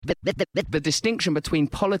The distinction between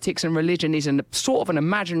politics and religion is sort of an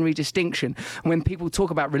imaginary distinction. When people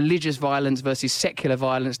talk about religious violence versus secular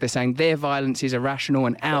violence, they're saying their violence is irrational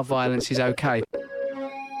and our violence is okay.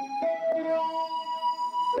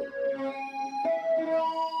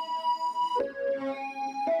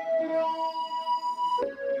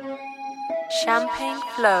 Champagne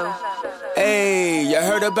Flow. Hey, you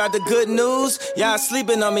heard about the good news? Y'all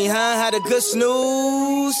sleeping on me, huh? Had a good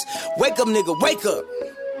snooze. Wake up, nigga, wake up.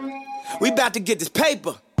 We about to get this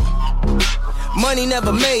paper. Money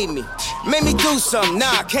never made me. Made me do something,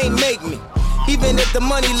 nah, can't make me. Even if the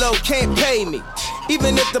money low, can't pay me.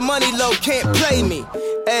 Even if the money low, can't play me.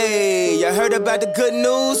 Hey, you heard about the good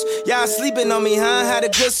news? Y'all sleeping on me, huh? Had a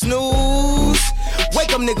good snooze.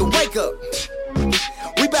 Wake up, nigga, wake up.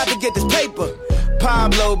 We about to get this paper.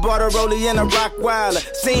 Pablo bought a rollie and a rock wilder.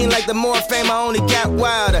 Seem like the more fame I only got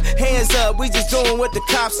wilder. Hands up, we just doing what the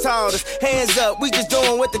cops taught us. Hands up, we just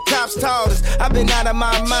doing what the cops taught us. I've been out of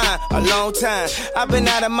my mind a long time. I've been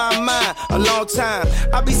out of my mind a long time.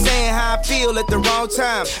 I be saying how I feel at the wrong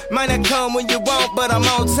time. Might not come when you want, but I'm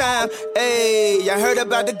on time. Hey, y'all heard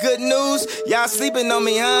about the good news? Y'all sleeping on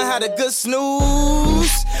me, huh? Had a good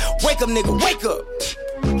snooze. Wake up, nigga, wake up.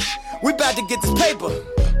 We about to get this paper.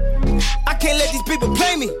 I can't let these people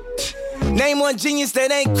play me. Name one genius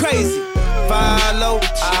that ain't crazy. Follow,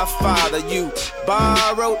 I follow you.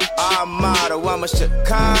 Borrow, our motto. I'm a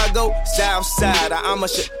Chicago Southsider. I'm a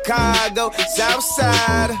Chicago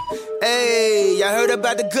Southsider. Hey, y'all heard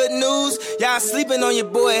about the good news? Y'all sleeping on your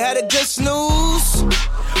boy, had a good snooze.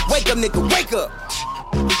 Wake up, nigga, wake up.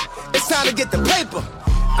 It's time to get the paper.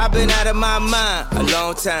 I've been out of my mind a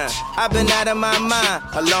long time. I've been out of my mind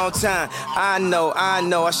a long time. I know,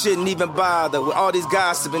 I shouldn't even bother with all these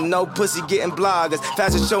gossiping. No pussy getting bloggers.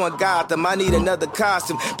 Fashion show in Gotham, I need another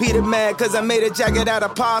costume. Peter mad cause I made a jacket out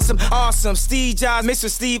of possum. Awesome, Steve Jobs mixed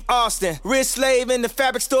with Steve Austin. Wrist slave in the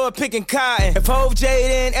fabric store picking cotton. If Hove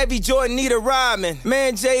Jaden, every Jordan need a Rodman.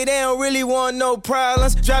 Man, Jay, they don't really want no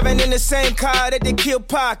problems. Driving in the same car that they kill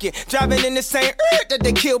Pocket. Driving in the same that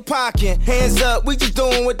they kill Pocket. Hands up, we just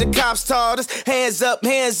doing what the cops taught us. Hands up,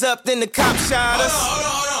 then the cops shot us.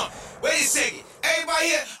 Hold on. Wait a second. Everybody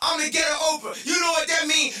here, I'm gonna get an Oprah. You know what that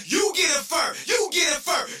means? You get a fur. You get a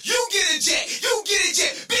fur. You get a jet. You get a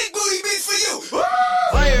jet. Big booty bitch for you. Woo!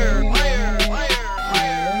 Fire.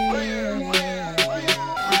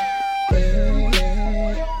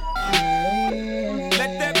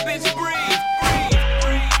 Let that bitch breathe.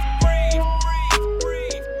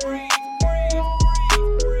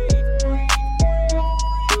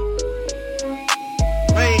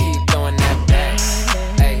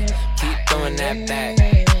 That back.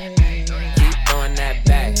 Keep throwing that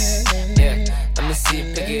back. Yeah, let me see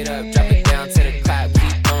you pick it up, drop it down to the clock.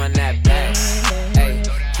 Keep throwing that back. Hey,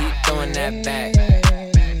 keep throwing that back.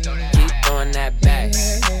 Keep throwing that back.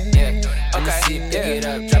 Yeah, let me see you pick it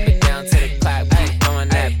up, drop it down to the clock. Keep throwing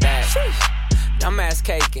that back. Dumbass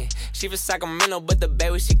caking. She from Sacramento, but the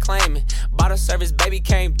baby she claiming. Bottle service, baby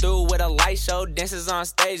came through with a light show. Dances on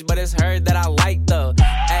stage, but it's her that I like though.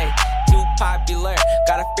 Hey, too popular.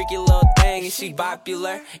 Got a freaky little thing and she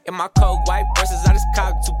popular. In my coke white versus I just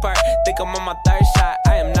cocked 2 part. Think I'm on my 3rd shot,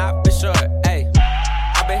 I am not for sure. Hey,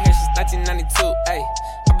 I've been here since 1992. Hey,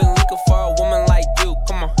 I've been looking for a woman like you.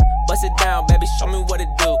 Come on, bust it down, baby, show me what it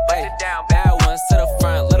do. Hey, bad ones to the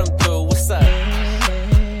front, let them through. What's up?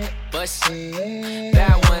 Bust it.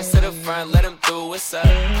 Bad ones to the front, let them through. What's up?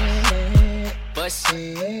 Bust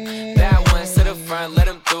it. Bad ones to the front, let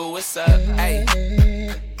them through. What's up? Hey,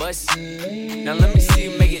 bust it. Now let me see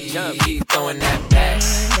you make it jump. Keep throwing that back.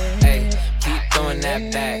 Hey, keep throwing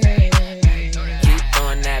that back. Keep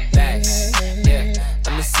throwing that back. Yeah,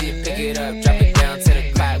 let me see you pick it up, drop it down to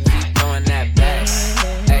the clock. Keep throwing that back.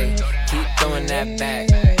 Hey, keep throwing that back.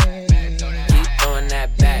 Keep throwing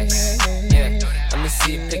that back. Yeah, let me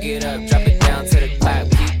see you pick it up, drop it down to the clock.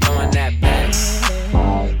 Keep throwing that back.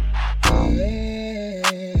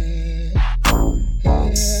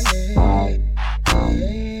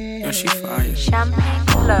 She fire. Champagne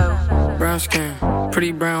Flow. Brown skin,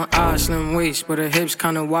 pretty brown eyes, slim waist, but her hips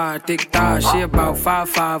kinda wide, thick thighs. She about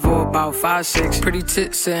 5'5" or about 5'6". Pretty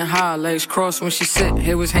tits sitting high, legs crossed when she sit.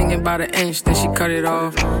 Hair was hanging by the inch, then she cut it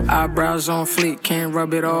off. Eyebrows on fleek, can't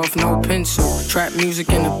rub it off. No pencil, trap music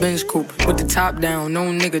in the Benz coupe with the top down. No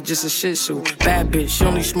nigga, just a shih tzu. Bad bitch, she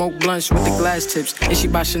only smoke blunts with the glass tips, and she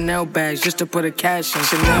buy Chanel bags just to put her cash in.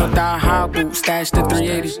 Chanel thigh high boot, stashed at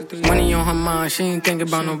 380. Money on her mind, she ain't thinking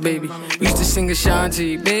about no baby. We used to sing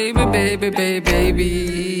Ashanti, baby, baby, baby,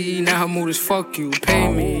 baby. now her mood is fuck you.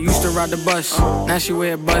 Pay me, used to ride the bus. Now she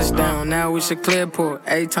wear a bust down. Now it's a clear port.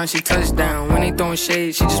 Every time she touch down. When they throwing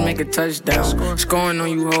shade, she just make a touchdown. Scoring on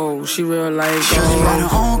you hoes, she real life. Shorty got her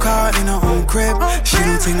own car in her own crib. She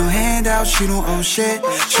don't take no handouts, she don't own shit.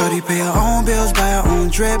 Shorty pay her own bills, buy her own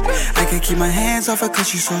drip. I can't keep my hands off her cause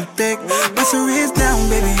she so thick. Bust her wrist down,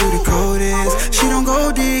 baby, you the coldest. She don't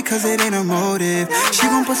go deep cause it ain't her motive. She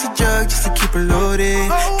gon' bust a jug just to keep her loaded.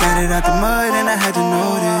 Got it out the mud and I had to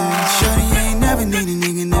notice. Shorty ain't never need a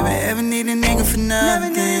nigga, never ever need a nigga for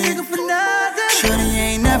nothing. Shorty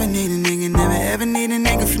ain't never need a nigga, never ever need a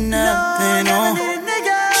nigga for nothing. Oh.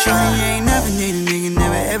 Shorty ain't never need a nigga,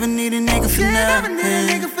 never ever need a nigga for nothing.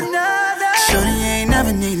 Shorty ain't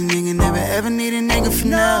never need a nigga, never ever need a nigga for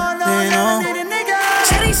nothing. Oh.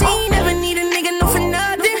 Shorty, she ain't never need a nigga, no for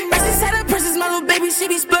nothing. Princess had a princess, my little baby, she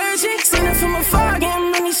be splurging. Seen her from afar, getting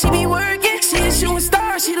money, she be working. She a shooting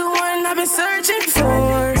star, she the one I've been searching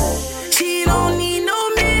for. She don't need no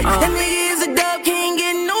man, that nigga is a dub, can't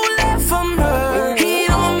get no love from her. He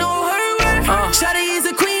don't know her worth. Shorty is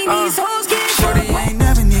a queen, these hoes can't. Shorty ain't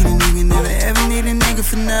never need a nigga, never ever need a nigga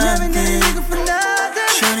for nothing.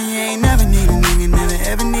 Shorty ain't never need a nigga, never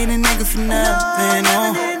ever need a nigga for nothing.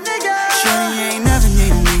 Oh. Shorty ain't never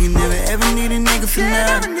need a nigga, never ever need a nigga for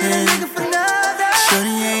nothing.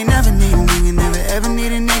 Shorty ain't never need a nigga, never ever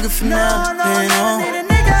need a nigga for nothing. Oh.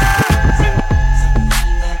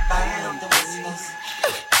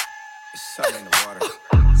 Something in the water.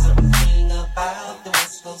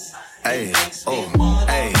 Hey,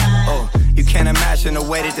 oh, you can't imagine the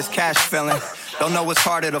way that this cash feeling. Don't know what's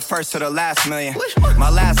harder, the first or the last million. My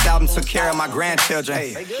last album took care of my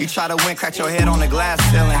grandchildren. You try to win, crack your head on the glass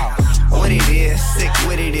ceiling. What it is, sick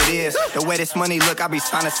with it is. The way this money look, I be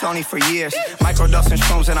signing Sony for years. Microdosing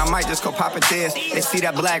shrooms and I might just go pop it this. They see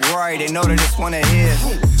that black Rory, they know that this one it is.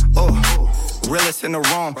 Oh. Realest in the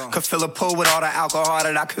room, could fill a pool with all the alcohol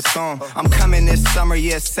that I consume. I'm coming this summer,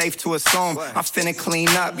 yeah, it's safe to assume. I'm finna clean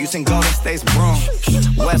up using Golden State's broom.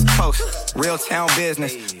 West Coast, real town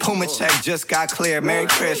business. Puma check just got cleared, Merry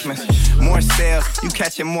Christmas. More sales, you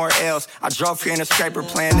catching more L's. I drove here in a scraper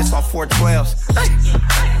playing this on 412s.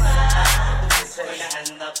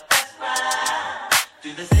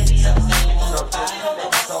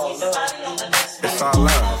 It's all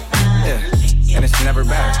love, yeah, and it's never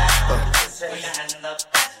bad.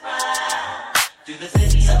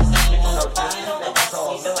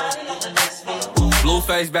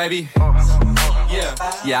 Blueface, baby.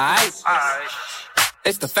 Yeah, aight.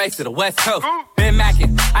 It's the face of the West Coast. Been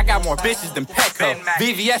mackin', I got more bitches than Petco.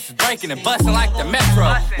 VVS is breaking and bustin' like the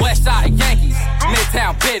Metro. West Side Yankees,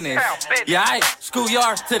 Midtown business. Yeah, aight.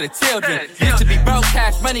 Schoolyard to the children. Used to be broke,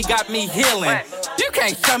 cash money got me healing. You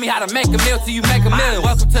can't show me how to make a meal till you make a million.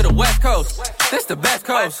 Welcome to the West Coast. This the best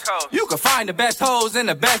coast. You can find the best hoes in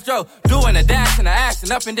the best row. Doing a dash and a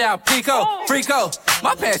action up and down Pico. Freako.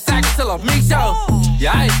 My pants sagging till I'm me show.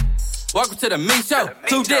 Yeah, aight. Welcome to the me show.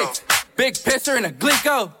 2 dicks. Big pisser and a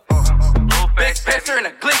Glico. Big pisser and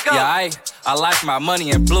a Glico. Yeah, I like my money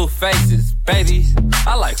in blue faces, baby.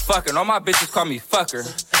 I like fucking. All my bitches call me fucker.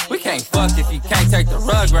 We can't fuck if you can't take the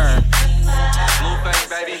rug burn. Blue face,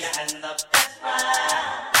 baby.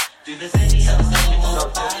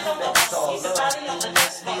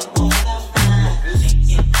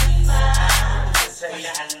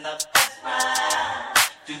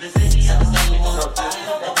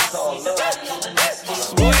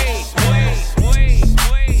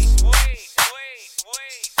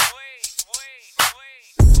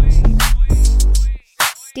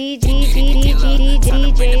 DJ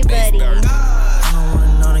Buddy. I don't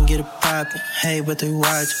wanna know to get it poppin'. Hey, but they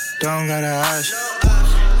watch, don't gotta ask.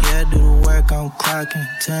 Yeah, I do the work, I'm clocking.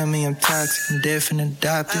 Tell me I'm toxic, I'm different,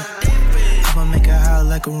 adopted. I'ma make it hot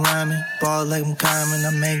like a ramen. Ball like I'm Carmen,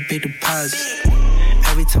 I make big deposits.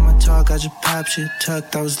 Every time I talk, I just pop shit.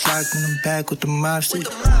 Tucked, I was locked and I'm back with the mob shit.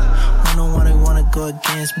 Wonder why they wanna go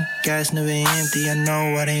against me. Gas never empty, I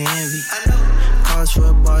know why they envy. Cars for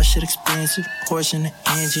a bar, shit expensive. Horse in the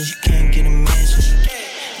engine, you can't get a mention.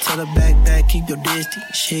 Tell her back, keep your distance.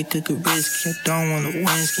 Shit could get risky, I don't want a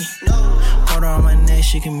whiskey. Water on my neck,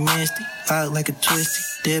 she can misty. Lock like a twisty,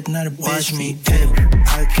 dip, not a bitch. Watch me dip,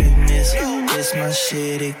 I can't miss it. This my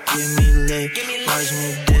shit, it get me lit. Watch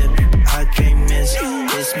me dip, I can't miss it.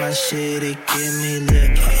 This my shit, it get me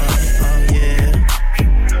lit. Oh yeah,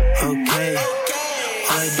 okay.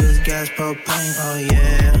 All I do is gas, propane, oh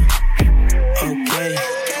yeah. Okay,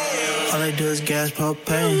 all I do is gas,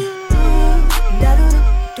 propane.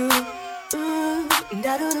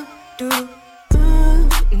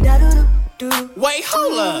 Wait,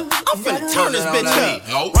 hold up. I'm finna turn this bitch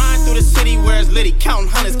up. Ryan through the city where it's litty, counting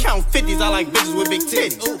hundreds, counting 50s. I like bitches with big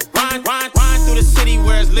titties. Ride through the city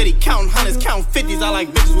where it's litty, counting hundreds, counting 50s. I like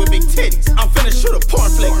bitches with big titties. I'm finna shoot a porn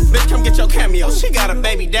flick. Bitch, come get your cameo. She got a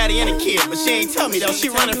baby daddy and a kid, but she ain't tell me though. She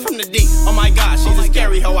running from the deep. Oh my god, she's a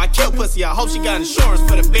scary hoe. I kill pussy. I hope she got insurance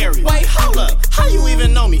for the burial. Wait, hold up. How you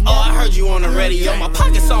even know me? Oh, I heard you on the radio. My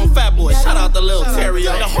pockets on Fat Boy. Shout out the Lil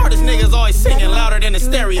Terrio. The hardest niggas always singing louder than the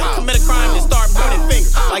stereo. Commit a crime and start pointing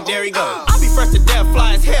fingers. Like there he go. I be fresh to death,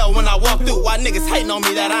 fly as hell when I walk through. Why niggas hating on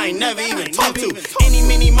me that I ain't never even talked to? Any,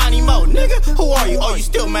 mini, money, mo. Nigga, who are you? Oh, you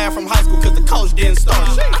still mad from high school cause the coach didn't start.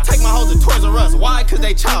 I take my hoes to Toys R Us. Why? Cause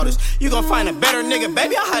they childish. You gon' find a better nigga,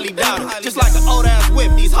 baby, I highly doubt it. Just like an old ass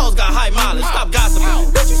whip, these hoes got high mileage. Stop gossiping.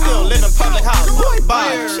 Bitch, you still live in public house. Boy,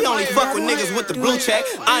 bye. She only fuck with niggas with the blue check.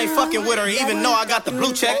 I ain't fucking with her even though I got the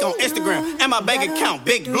blue check on Instagram. And my bank account,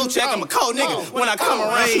 big blue check. I'm a cold nigga. When I come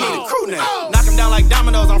around, she need a crew neck. Knock him down like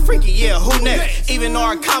dominoes, I'm freaky, yeah, who next? Even though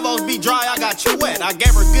our combos be dry, I got you wet. I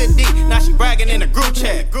gave her good D, now she bragging in a group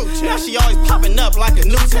chat. Now she always popping up like a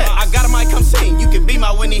new tech. I got a mic, come sing, you can be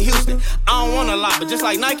my Whitney Houston. I don't want a lot, but just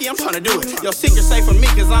like Nike, I'm trying to do it. Your secret safe from me,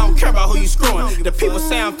 cause I don't care about who you screwing. The people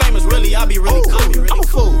say I'm famous, really, I be really cool. I'm a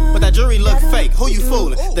fool, but that jewelry look fake, who you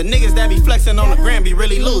fooling? The niggas that be flexing on the gram be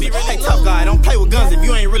really losing. Hey, tough guy, don't play with guns if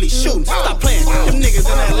you ain't really shooting. Stop playing, them niggas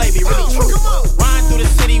in LA be really true. Ride through the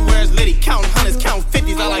city where it's litty, counting hundreds, counting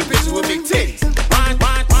 50s. I like bitches with big titties. Ride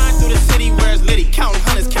through the city where it's litty, counting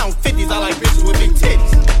hundreds, counting 50s. I like bitches with big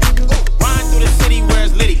titties. Ride through the city where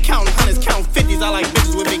it's litty, counting hundreds, counting 50s. I like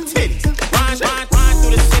bitches with big titties. Ride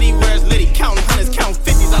through the city where it's litty, counting hundreds, counting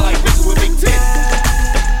 50s. I like bitches with big titties.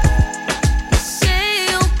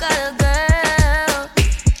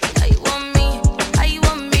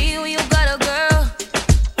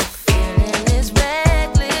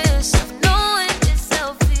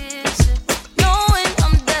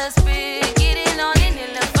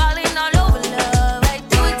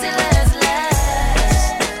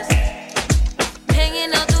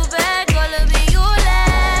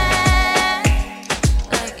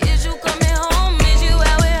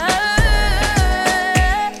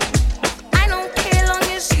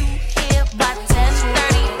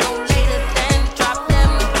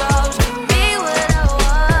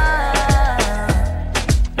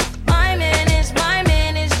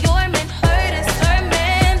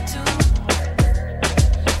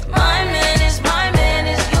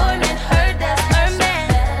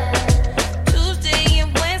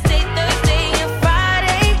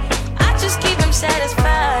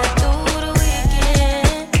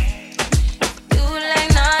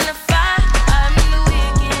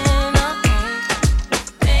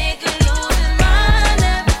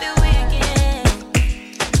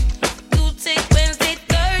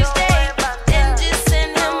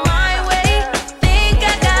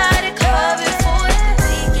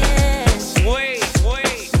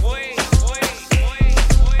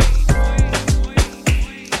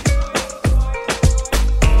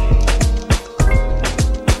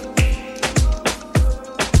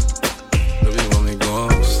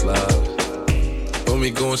 me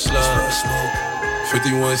going slide.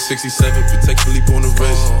 5167, protect Philippe on the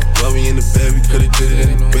wrist. While we in the bed, we could've did it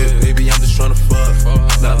in the bed. Baby, I'm just tryna fuck,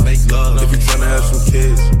 not make love. If we tryna have some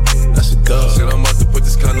kids, that's a dub. Said I'm about to put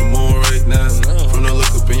this kind of on right now. From the look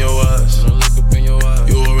up in your eyes,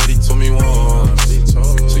 you already told me once,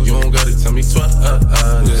 so you don't gotta tell me twice.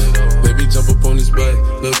 Baby, jump up on this bike,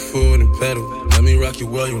 look forward and pedal. Let me rock you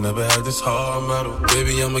well, you never had this hard metal.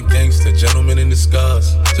 Baby, I'm a gangster, gentleman in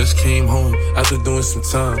disguise. Just came home after doing some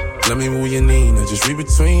time. Let me move your knee, now just read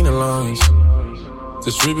between the lines.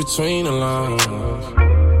 Just read between the lines.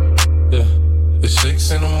 Yeah, it's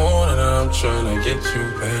 6 in the morning and I'm trying to get you,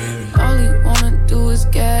 baby. All he wanna do is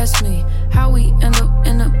gas me. How we end up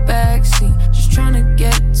in the backseat, just trying to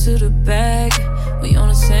get to the bag. We on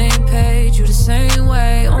the same page, you the same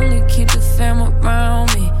way. Only keep the fam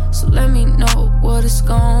around me, so let me know what it's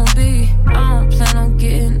gon' be. I don't plan on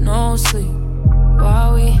getting no sleep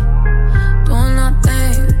while we doing our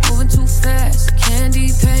thing, moving too fast.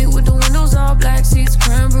 Candy paint with the windows all black, seats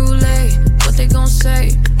creme brulee. What they gon'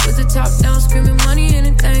 say? With the top down, screaming money,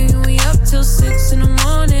 anything. We up till 6 in the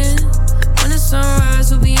morning. When the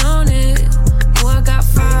sunrise, we'll be on it. Oh, I got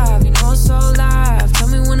 5, you know it's so live. Tell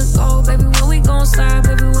me when to go, baby, when we gon' slide.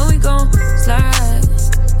 Baby, when we gon' slide.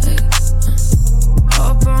 Hey,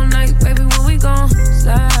 up all night, baby, when we gon'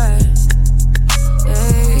 slide.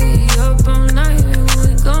 Hey, up all night, baby, when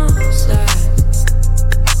we gon' slide.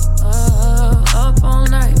 Up all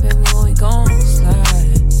night, baby, when we gon' slide.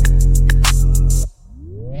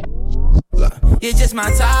 You're just my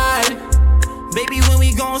type, baby, when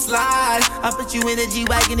we gon' slide. I'll put you in the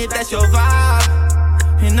G-Wagon if that's your vibe.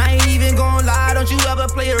 And I ain't even gon' lie, don't you ever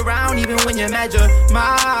play around, even when you're mad you're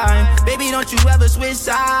mine. Baby, don't you ever switch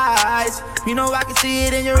sides. You know I can see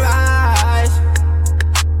it in your eyes.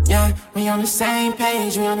 Yeah, we on the same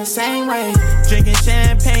page, we on the same way. Drinking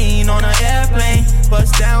champagne on an airplane.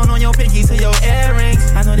 Bust down on your pinky to your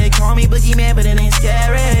earrings. I know they call me boogeyman, but it ain't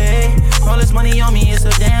scary. All this money on me is a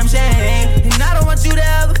damn shame. And I don't want you to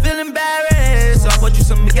ever feel embarrassed. So I bought you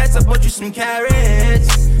some baguettes, I bought you some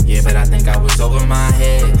carrots. Yeah, but I think I was over my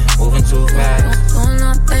head, moving too fast. Doing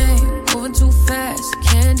nothing, moving too fast.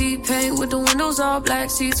 Candy paint with the windows all black,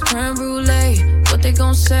 seats creme brulee. What they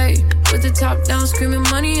gon' say? With the top down, screaming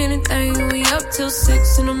money, anything. We up till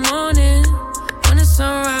 6 in the morning. When the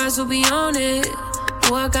sunrise, we'll be on it.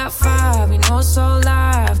 Oh, I got 5, you know it's so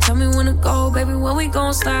live. Tell me when to go, baby, when we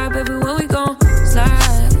gon' slide, baby, when we gon'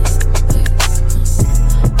 slide.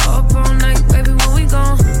 Up all night, baby, when we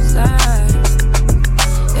gon' slide.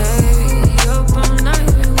 Yeah, up all night,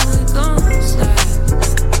 baby, when we gon' slide.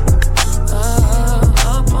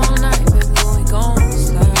 Up all night, baby, when we gon'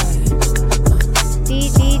 slide.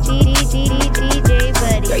 DJ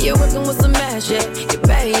Buddy. Girl, you're working with some mash, yeah. You're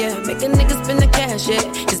bad, yeah. Make a nigga spend the cash, yeah.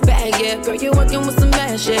 It's bad, yeah. Girl, you're working with some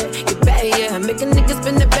mash, yeah. You're bad, yeah. Make a nigga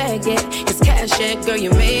spend the bag, yeah. It's cash, yeah. Girl,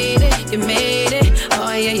 you made it, you made it.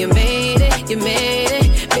 Oh, yeah, you made it, you made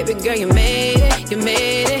it. Baby girl, you made it, you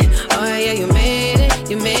made it. Oh, yeah, you made it,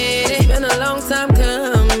 you made it. It's been a long time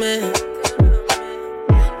coming.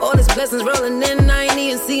 All these blessings rolling in, I ain't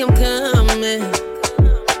even see them coming.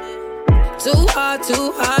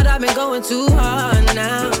 Too hard, I've been going too hard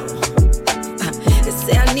now. They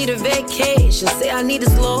say I need a vacation, say I need to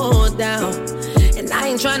slow down. And I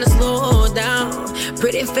ain't trying to slow down.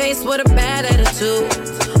 Pretty face with a bad attitude.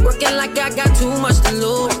 Working like I got too much to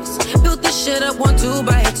lose. Built this shit up 1, 2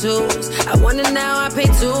 by 2s. I wonder now I pay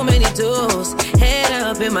too many dues. Head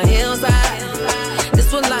up in my heels high.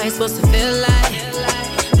 This what life's supposed to feel like.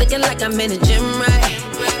 Looking like I'm in a gym, right?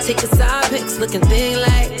 Taking side pics, looking thin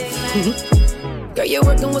like. Girl, you're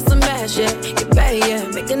working with some mash, yeah. You're bad, yeah.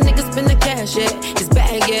 Make a nigga spend the cash, yeah. It's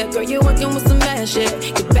bad, yeah. Girl, you're working with some mash, yeah.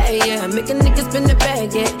 You're bad, yeah. Make a nigga spend the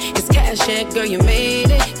bag, yeah. It's cash, yeah. Girl, you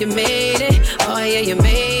made it, you made it. Oh, yeah, you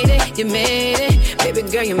made it, you made it. Baby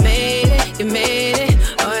girl, you made it, you made it.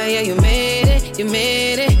 Oh, yeah, you made it, you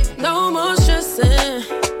made it. No more stressing.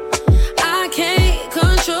 I can't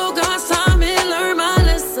control God's time and learn my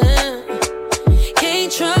lesson.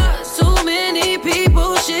 Can't trust too many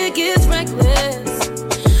people, shit gets reckless.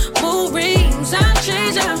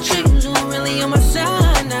 I've changed, who really on my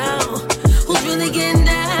side now? Who's really getting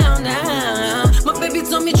down now? My baby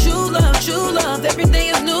told me true love, every day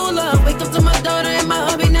is new love. Wake up to my daughter and my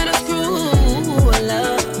hubby, now that's true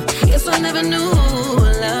love. Guess I never knew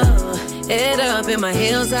love. Head up in my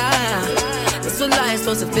heels high. This what life's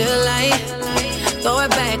supposed to feel like. Throw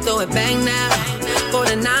it back now. For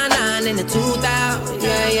the 99 and the 2000.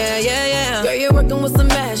 Yeah. Girl, you're working with some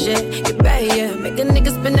mash, yeah. You're bad, yeah. Make a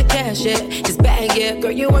nigga spend the cash, yeah. It's bad, yeah.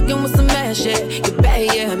 Girl, you're working with some mash, yeah. You're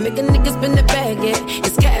bad, yeah. Make a nigga spend the bag, yeah.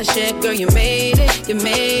 It's cash, yeah. Girl, you made it, you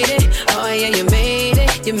made it. Oh, yeah, you made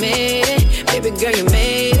it, you made it. Baby girl, you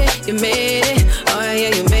made it, you made it. Oh,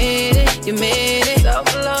 yeah, you made it, you made it.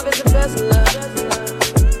 Self-love is the best love.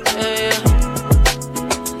 Yeah.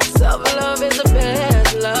 Self-love is the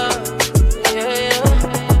best love.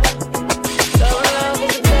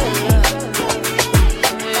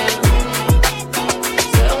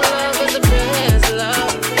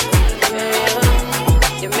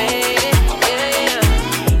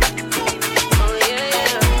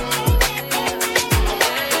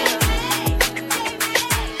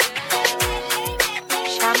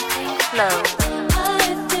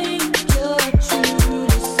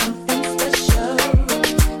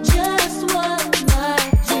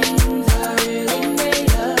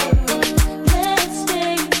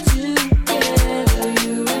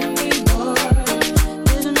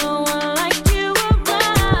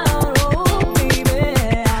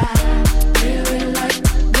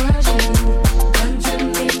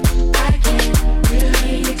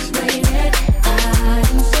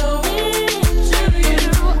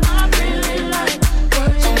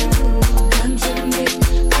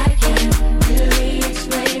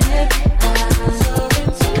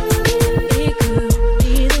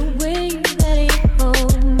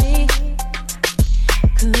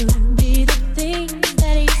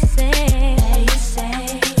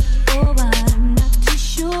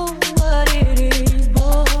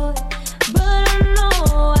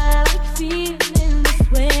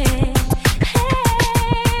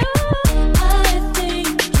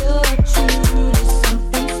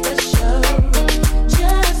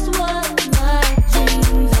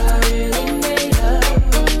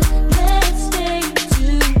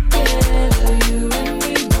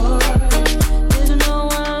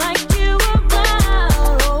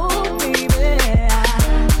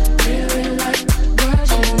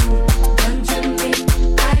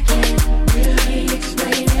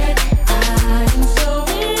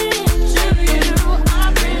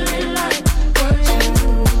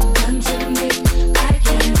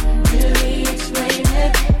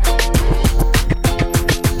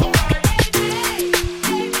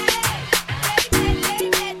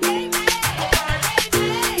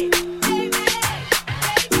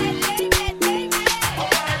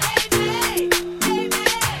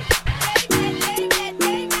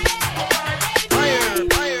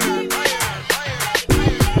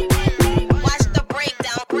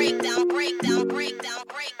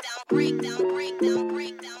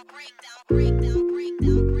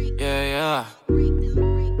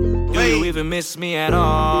 miss me at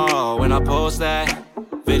all when I post that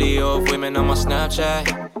video of women on my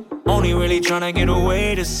Snapchat? Only really tryna get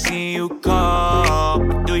away to see you call.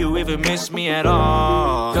 Do you even miss me at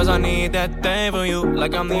all? Cause I need that thing for you,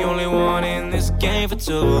 like I'm the only one in this game for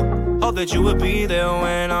two. Hope that you would be there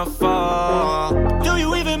when I fall. Do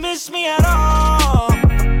you even miss me at all?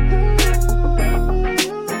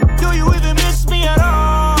 Do you even miss me at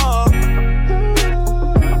all?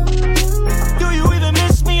 Do you even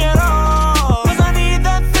miss me at all? Cause I need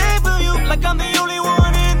that thing for you, like I'm the only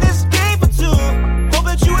one in this game for two. Hope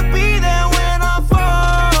that you would be there when I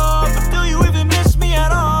fall. But do you even miss me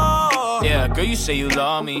at all? Yeah, girl, you say you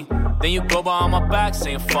love me, then you go behind my back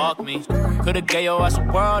saying fuck me. Could've gave your ass a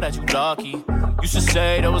world that you lucky. Used to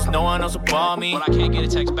say there was no one else above me, but I can't get a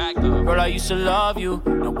text back though. Girl, I used to love you.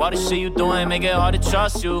 Now why the shit you doing make it hard to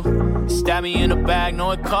trust you? You stab me in the back, know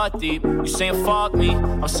it cut deep. You saying fuck me,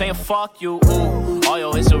 I'm saying fuck you. Ooh, all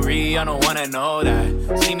your history, I don't wanna know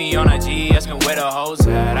that. See me on IG, asking where the hoes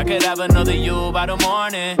at. I could have another you by the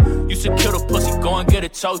morning. Used to kill the pussy, go and get a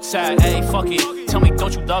toe tag. Hey, fuck it, tell me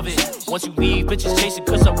don't you love it? Once you leave, bitches chasing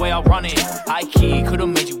cause the way I run it. High key, could've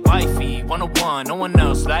made you wifey. 101, no one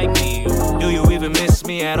else like me. Ooh. Do you even miss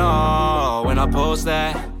me at all when I post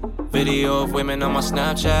that video of women on my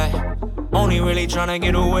Snapchat? Only really tryna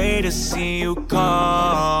get away to see you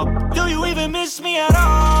call. Do you even miss me at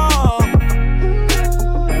all?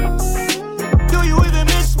 Do you even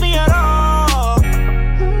miss me at all?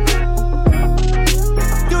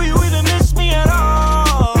 Do you even miss me at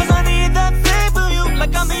all? Cause I need that thing for you,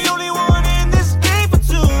 like I'm the only one in this game for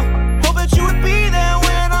two. Hope that you would be there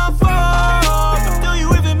when I fall. But do you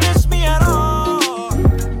even miss me at all?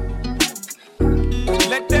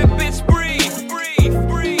 Let that bitch breathe, breathe,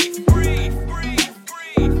 breathe, breathe, breathe,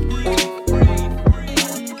 breathe, breathe.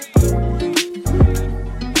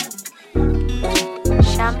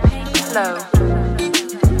 Champagne flow.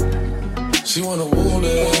 She wanna woo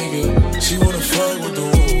that nigga. She wanna fuck with the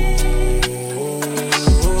woo.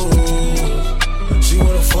 She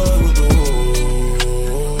wanna fuck with the woo.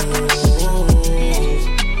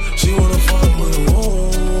 She wanna fuck with the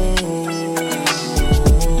woo.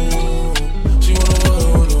 She wanna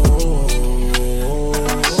fuck with the woo.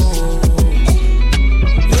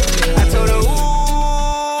 I told her, ooh,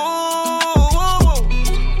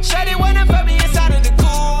 shawty wanna put me inside of the cool.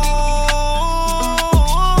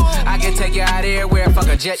 I can take you out everywhere, fuck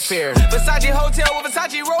a jet fare. Versace hotel with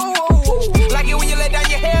Versace roll. Like it when you let down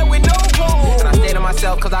your hair with no gold. And I stay to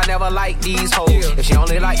myself cause I never like these hoes. If she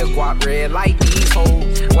only like the guap red, like these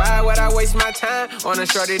hoes. Why would I waste my time on a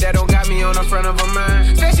shorty that don't got me on the front of her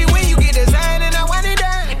mind? Especially when you get designed and I want it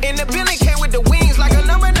done. And the building came with the wings like a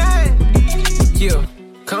number 9. Yeah,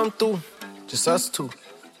 come through, just us two.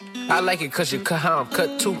 I like it cause you cut how I'm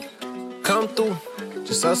cut too. Come through,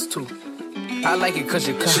 just us two. I like it cause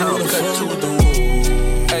you cut how I'm cut too.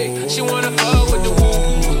 Hey, she wanna fuck with the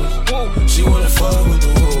woo. She wanna fuck with the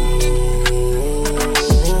woo.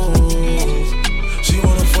 She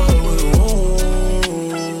wanna fuck with the woo.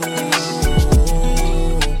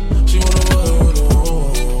 She wanna fuck with the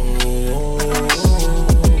woo.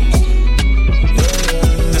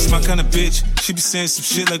 That's my kind of bitch. She be saying some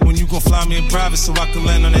shit like when you gon' fly me in private so I can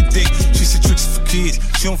land on that dick. She said tricks for kids,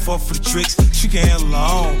 she don't fall for the tricks. She can handle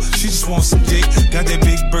her own, she just wants some dick. Got that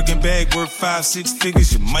big Birkin bag worth 5-6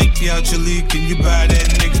 figures. You might be out your league, can you buy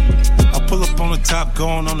that nigga? I pull up on the top,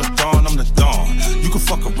 going on the dawn, I'm the dawn. You can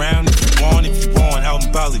fuck around if you want, out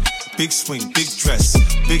in Bali. Big swing, big dress,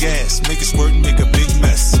 big ass, make it squirt and make a big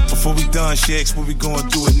mess. Before we done, she asked what we gon'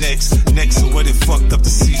 do it next. Next, so what it fucked up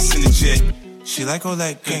the seats in the jet. She like all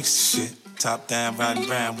that gangsta shit. Top down, riding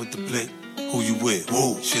round with the blick. Who you with?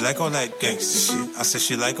 Woo. She like all that gangsta shit. I said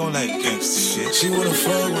she like all that gangsta shit. She wanna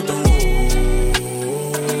fuck with the woo.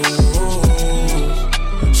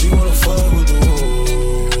 She wanna fuck with the woo.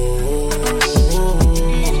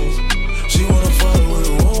 She wanna fuck with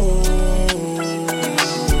the woo.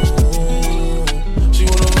 She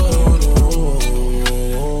wanna fuck with the woo.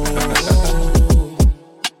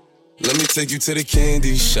 Let me take you to the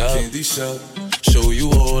candy shop. Show you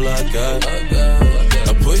all I got.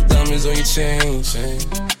 I put diamonds on your chain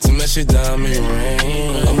to match your diamond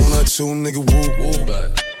ring. I'm on a 2 nigga woo.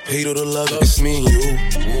 Hate all the love, it's me and you.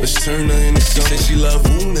 Let's turn her into something. She love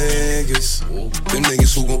woo niggas. Them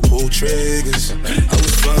niggas who gon' pull triggers. I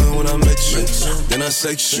was fine when I met you. Then I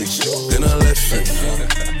sex you. Then I left you.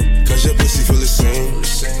 Cause your pussy feel the same.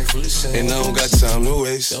 And I don't got time to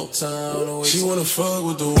waste. She wanna fuck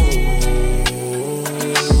with the woo.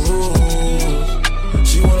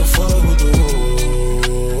 She wanna fuck with the woo.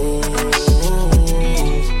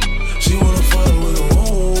 She wanna fuck with the woo.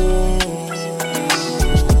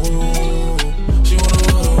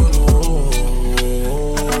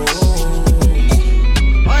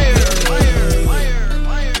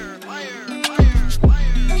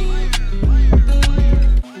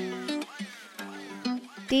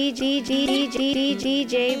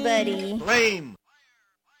 DJ Buddy. Lame.